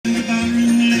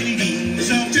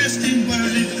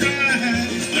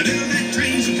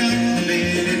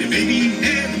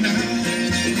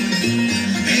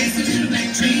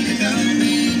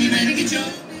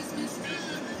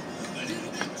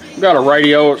got a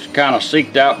radio that's kind of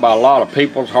seeked out by a lot of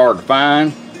people. It's hard to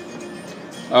find,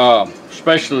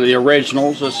 especially the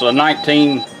originals. This is a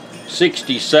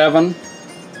 1967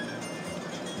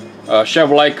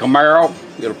 Chevrolet Camaro.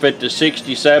 It'll fit the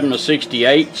 67 to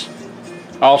 68s.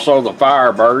 Also the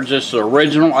Firebirds. This is the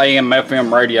original AM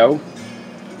FM radio.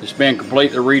 It's been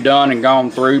completely redone and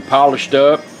gone through, polished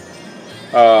up.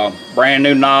 Brand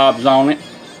new knobs on it.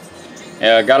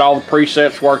 Got all the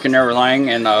presets working and everything,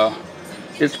 and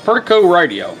it's a pretty cool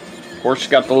radio. Of course, it's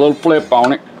got the little flip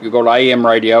on it. You go to AM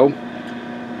radio.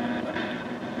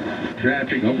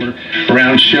 Traffic over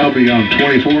around Shelby on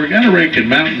 24. Got a wreck at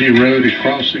Mountain View Road at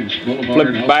Crossings Boulevard. Flip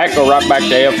it back, go right back to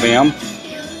FM.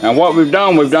 And what we've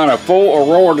done a full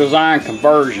Aurora Design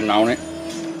conversion on it.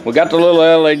 We got the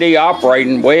little LED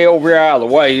operating way over here out of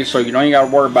the way, so you don't even got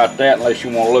to worry about that unless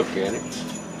you want to look at it.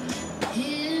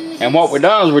 And what we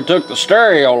done is we took the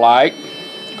stereo light,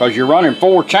 because you're running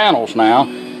 4 channels now,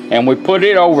 and we put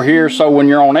it over here so when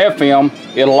you're on FM,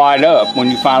 it'll light up when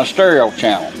you find a stereo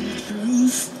channel.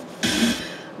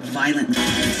 Violent.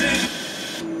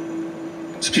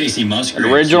 It's Casey Musgrave.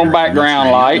 The original background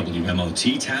light.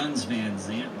 WMOT Towns Van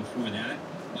Zandt before that.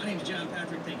 My name's John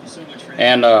Patrick. Thank you so much for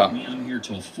and having me. I'm here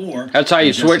till 4. That's how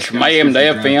you switch from AM to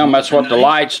FM. That's what the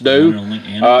lights do.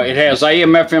 It has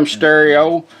AM FM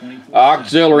stereo,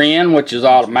 auxiliary in, which is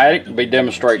automatic. We'll be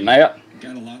demonstrating that.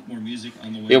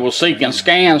 It will seek and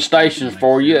scan stations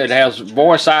for you. It has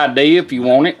voice ID if you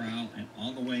want it.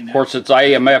 Of course, it's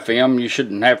AM FM. You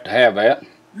shouldn't have to have that,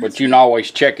 but you can always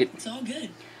check it. It's all good.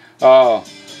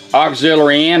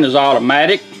 Auxiliary in is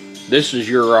automatic. This is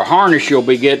your harness you'll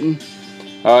be getting.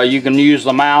 You can use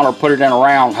the mount or put it in a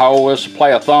round hole. This will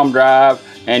play a thumb drive,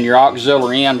 and your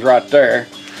auxiliary in's right there.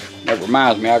 That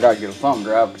reminds me, I got to get a thumb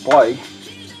drive to play.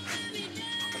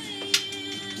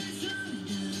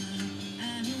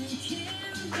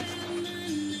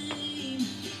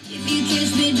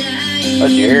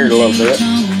 Let you hear it a little bit.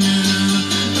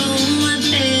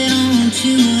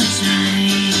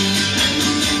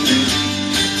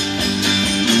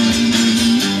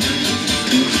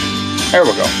 There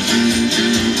we go.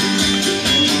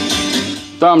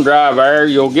 Thumb drive there,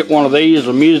 you'll get one of these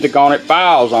with music on it,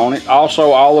 files on it.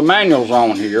 Also, all the manuals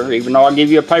on here, even though I give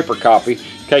you a paper copy. In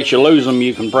case you lose them,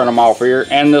 you can print them off here,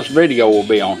 and this video will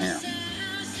be on here.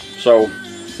 So,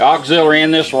 the auxiliary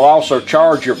in this will also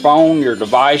charge your phone, your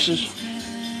devices.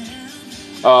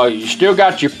 You still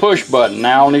got your push button.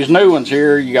 Now on these new ones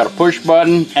here, you got a push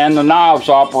button and the knobs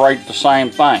operate the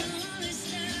same thing.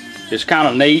 It's kind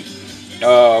of neat.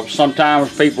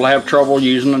 Sometimes people have trouble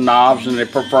using the knobs and they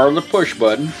prefer the push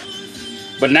button.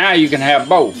 But now you can have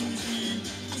both.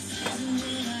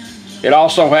 It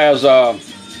also has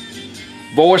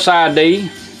voice ID.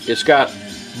 It's got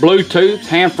Bluetooth,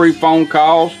 hand-free phone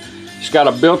calls. It's got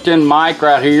a built-in mic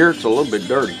right here. It's a little bit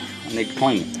dirty. I need to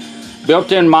clean it.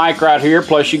 Built-in mic right here,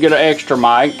 plus you get an extra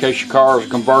mic in case your car is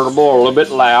convertible or a little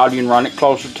bit loud. You can run it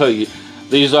closer to you.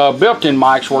 These built-in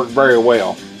mics work very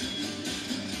well.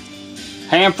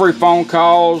 Hand-free phone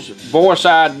calls, voice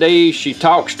ID. She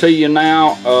talks to you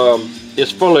now.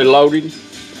 It's fully loaded.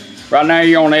 Right now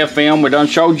you're on FM. We done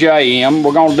showed you AM.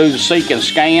 We're going to do the seek and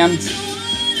scan.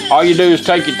 All you do is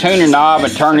take your tuning knob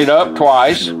and turn it up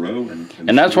twice.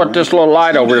 And that's what this little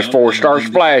light over here is for. It starts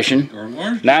flashing.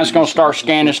 Now it's going to start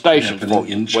scanning stations for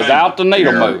you without the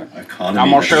needle moving. I'm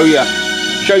going to show you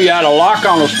how to lock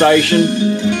on a station,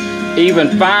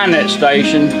 even find that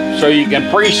station, so you can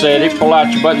preset it, pull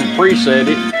out your button and preset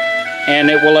it, and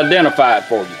it will identify it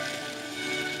for you.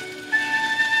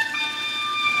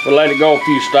 We'll let it go a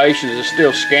few stations. It's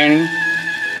still scanning.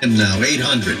 And now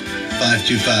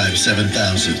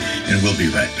 800-525-7000, and we'll be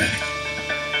right back.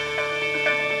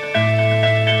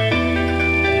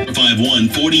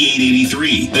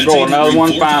 451-4883. We'll go another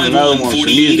one, find another one with some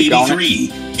music on it.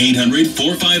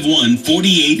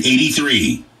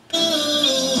 800-451-4883.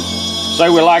 Say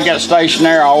we like that station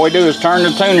there, all we do is turn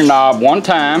the tuning knob one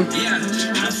time.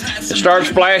 It starts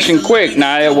flashing quick.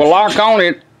 Now it will lock on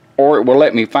it or it will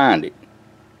let me find it.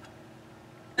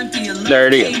 There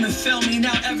it is.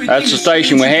 That's the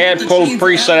station we had. Pull the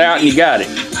preset out and you got it.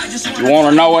 If you want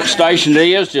to know what station it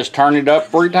is, just turn it up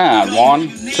 3 times. 1,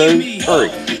 2, 3.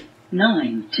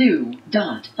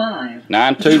 92.5.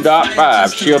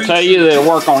 92.5. She'll tell you that it'll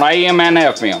work on AM and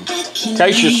FM. In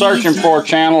case you're searching for a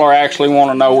channel or actually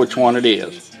want to know which one it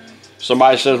is. If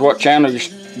somebody says what channel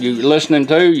you're listening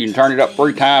to, you can turn it up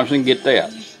 3 times and get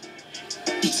that.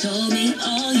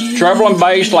 Treble and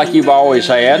bass like you've always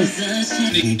had.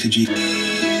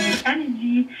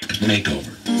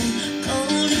 Makeover.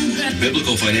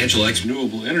 Biblical financial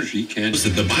renewable energy can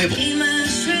visit the Bible.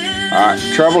 Alright,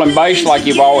 treble and bass like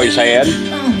you've always had.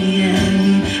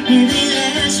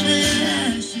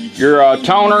 Your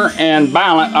toner and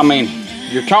balance,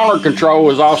 your toner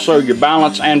control is also your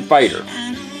balance and fader.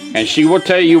 And she will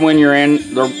tell you when you're in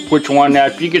which one. Now,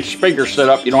 if you get the speaker set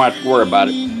up, you don't have to worry about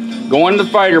it. Go into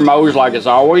fader mode like it's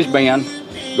always been.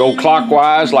 Go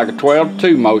clockwise like a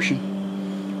 12-2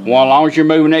 motion. Well, as long as you're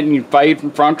moving it and you fade from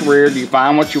front to rear, do you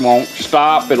find what you want?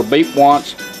 Stop, it'll beep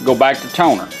once, go back to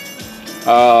toner.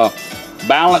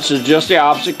 Balance is just the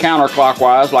opposite,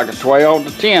 counterclockwise like a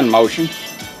 12-10 motion.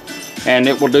 And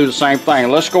it will do the same thing.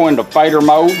 Let's go into fader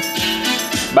mode.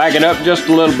 Back it up just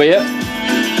a little bit.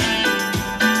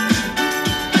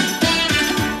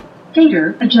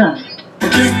 Fader adjust.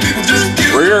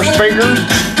 Rear speakers,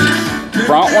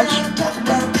 front ones.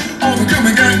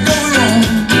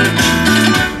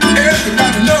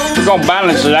 We're going to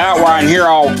balance it out while I can hear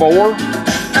all four.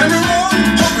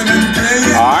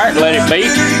 Alright, let it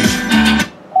beat.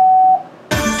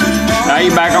 Now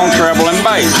you're back on treble and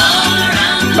bass.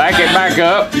 Back it back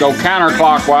up, go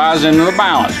counterclockwise into the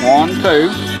balance. 1,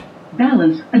 2.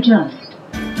 Balance adjust.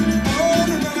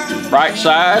 Right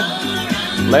side,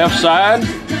 left side.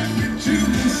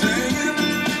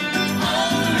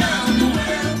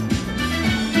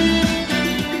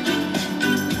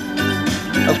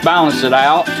 Let's balance it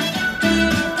out.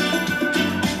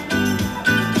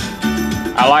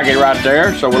 I like it right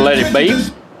there, so we'll let it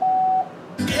beat.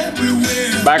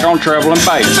 Back on treble and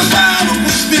bass.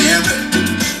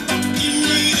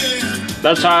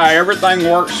 That's how everything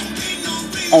works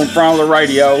on front of the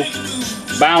radio.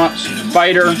 Balance,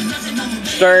 fader,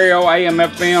 stereo, AM,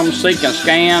 FM, seek and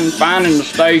scan, finding the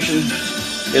station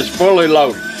is fully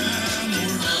loaded.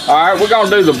 Alright, we're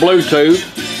going to do the Bluetooth.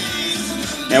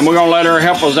 And we're going to let her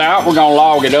help us out. We're going to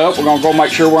log it up. We're going to go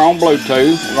make sure we're on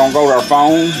Bluetooth. We're going to go to our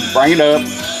phone, bring it up.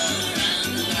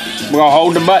 We're going to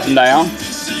hold the button down.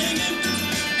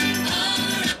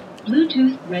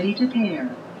 Bluetooth ready to pair.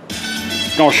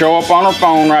 It's going to show up on her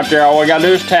phone right there. All we got to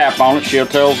do is tap on it. She'll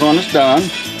tell us when it's done.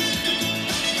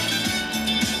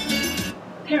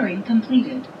 Pairing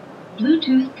completed.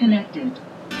 Bluetooth connected.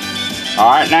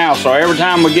 Alright, now, so every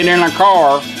time we get in a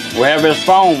car, we have this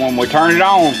phone. When we turn it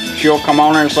on, she'll come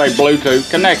on there and say Bluetooth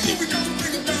connected.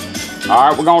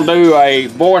 Alright, we're going to do a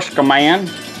voice command.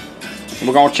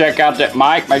 We're going to check out that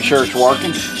mic, make sure it's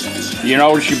working. You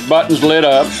notice your button's lit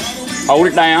up. Hold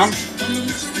it down.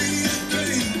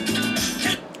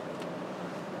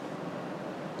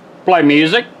 Play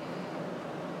music.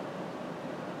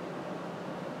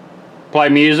 Play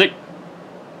music.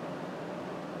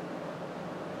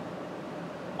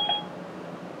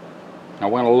 I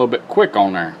went a little bit quick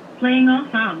on there. Playing all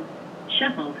songs.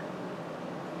 Shuffled.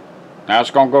 Now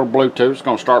it's going to go to Bluetooth. It's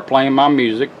going to start playing my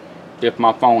music if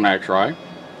my phone acts right.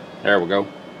 There we go.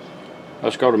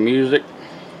 Let's go to music.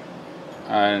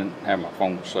 I didn't have my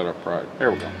phone set up right.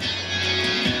 There we go.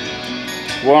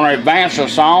 We want to advance the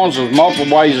songs. There's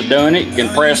multiple ways of doing it. You can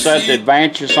press that to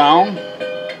advance your song.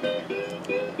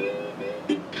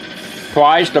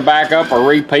 Twice to back up or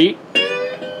repeat.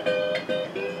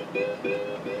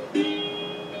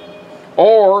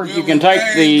 Or you can take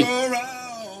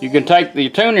the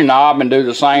tuning knob and do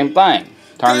the same thing.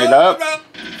 Turn it up.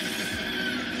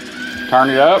 Turn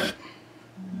it up.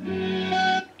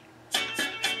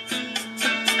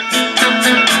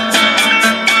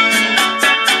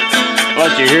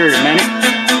 Let you hear it a minute.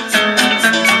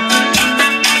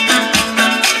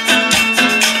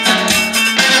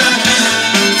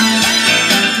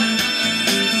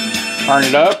 Turn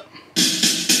it up.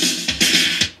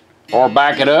 Or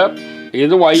back it up.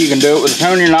 Either way, you can do it with the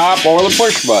tuning knob or the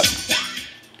push button.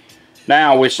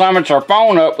 Now, we summons our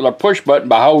phone up with a push button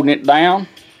by holding it down.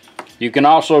 You can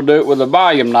also do it with the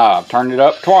volume knob. Turn it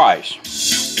up twice.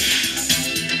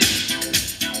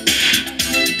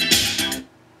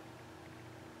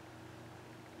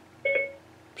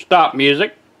 Stop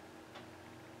music.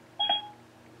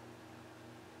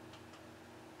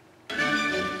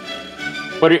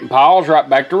 Put it in pause, right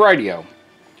back to radio.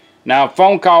 Now, if a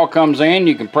phone call comes in,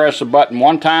 you can press the button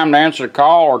one time to answer the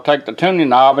call or take the tuning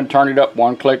knob and turn it up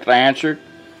one click to answer it.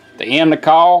 To end the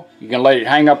call, you can let it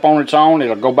hang up on its own.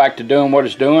 It'll go back to doing what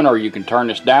it's doing, or you can turn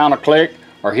this down a click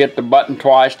or hit the button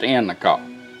twice to end the call.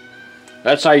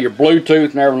 That's how your Bluetooth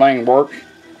and everything works.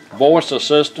 Voice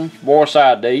assistance, voice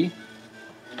ID.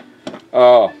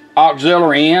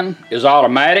 Auxiliary in is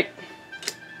automatic.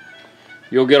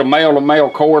 You'll get a male-to-male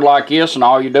cord like this, and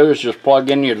all you do is just plug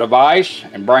in your device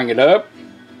and bring it up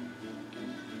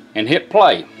and hit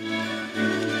play.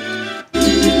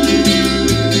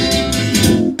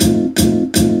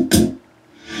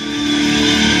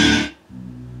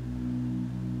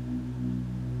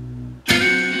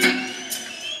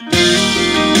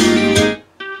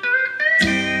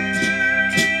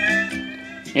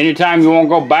 Anytime you want to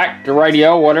go back to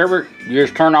radio, whatever, you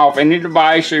just turn off any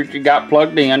device that you got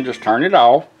plugged in, just turn it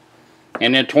off.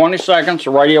 And in 20 seconds, the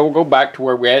radio will go back to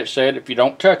where we had it set if you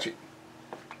don't touch it.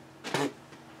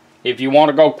 If you want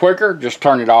to go quicker, just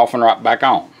turn it off and right back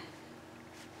on.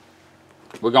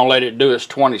 We're going to let it do its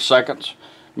 20 seconds.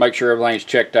 Make sure everything's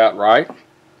checked out right.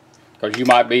 Because you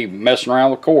might be messing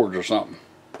around with cords or something.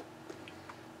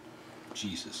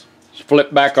 Jesus. Just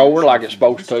flip back over like it's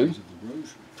supposed to.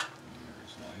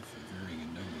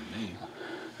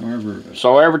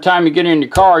 So every time you get in your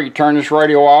car, you turn this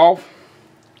radio off.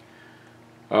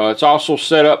 It's also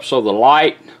set up so the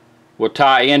light will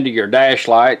tie into your dash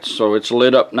lights. So it's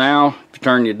lit up now. If you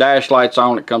turn your dash lights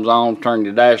on, it comes on. Turn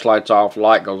your dash lights off, the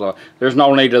light goes off. There's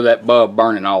no need of that bulb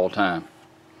burning all the time.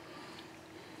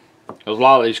 Because a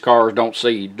lot of these cars don't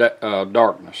see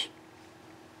darkness.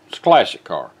 It's a classic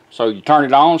car. So you turn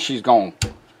it on, she's going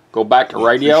to go back to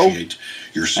radio, and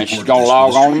she's going to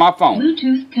log on to my phone.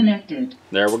 Bluetooth connected.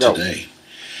 There we go. Today.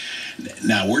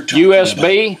 Now we're talking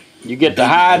USB, you get to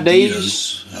hide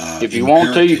these. If you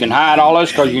want to, you can hide all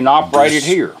this because you can operate it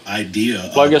here.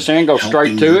 Plug this in, go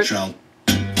straight to it.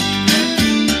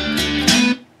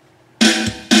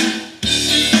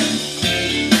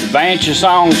 Advance your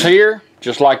songs here,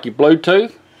 just like your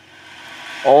Bluetooth,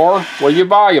 or with your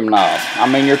volume knob. I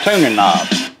mean your tuning knob.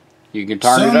 You can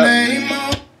turn it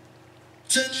up.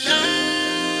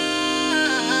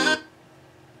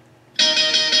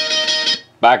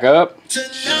 Back up.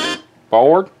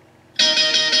 Forward.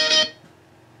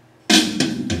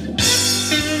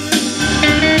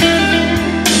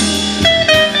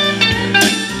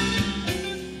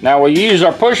 Now we use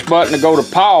our push button to go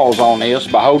to pause on this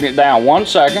by holding it down 1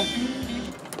 second.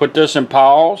 Put this in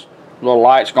pause. The little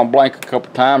light's going to blink a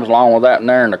couple times along with that in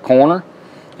there in the corner.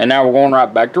 And now we're going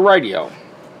right back to radio.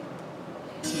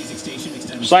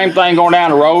 Same thing going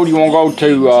down the road. You want to go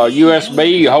to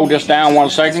USB, you hold this down 1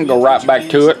 second, go right back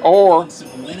to it. Or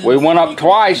we went up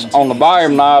twice on the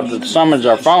volume knob that summons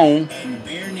our phone.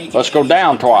 Let's go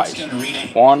down twice.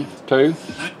 1, 2.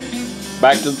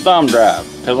 Back to the thumb drive.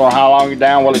 Depends on how long you're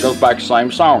down, whether it goes back to the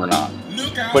same song or not.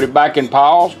 Put it back in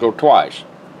pause, go twice.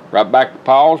 Right back to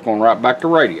pause, going right back to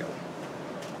radio.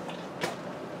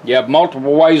 You have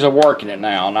multiple ways of working it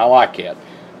now, and I like it.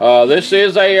 This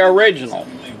is a original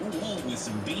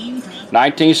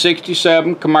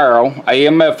 1967 Camaro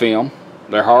AM FM.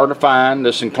 They're hard to find.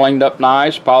 This is cleaned up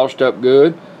nice, polished up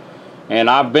good, and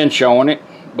I've been showing it,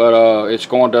 but it's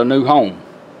going to a new home.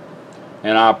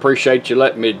 And I appreciate you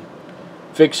letting me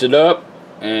fix it up,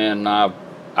 and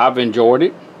I've enjoyed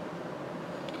it.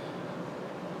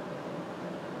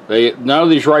 None of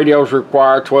these radios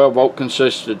require 12-volt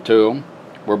consistent to them.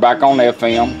 We're back on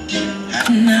FM.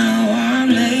 Now I'm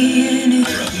laying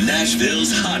from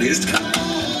Nashville's hottest.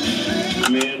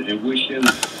 Man, and wish him.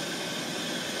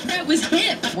 That was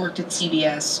him. Worked at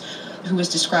CBS, who was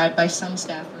described by some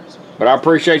staffers. But I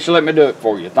appreciate you letting me do it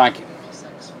for you. Thank you.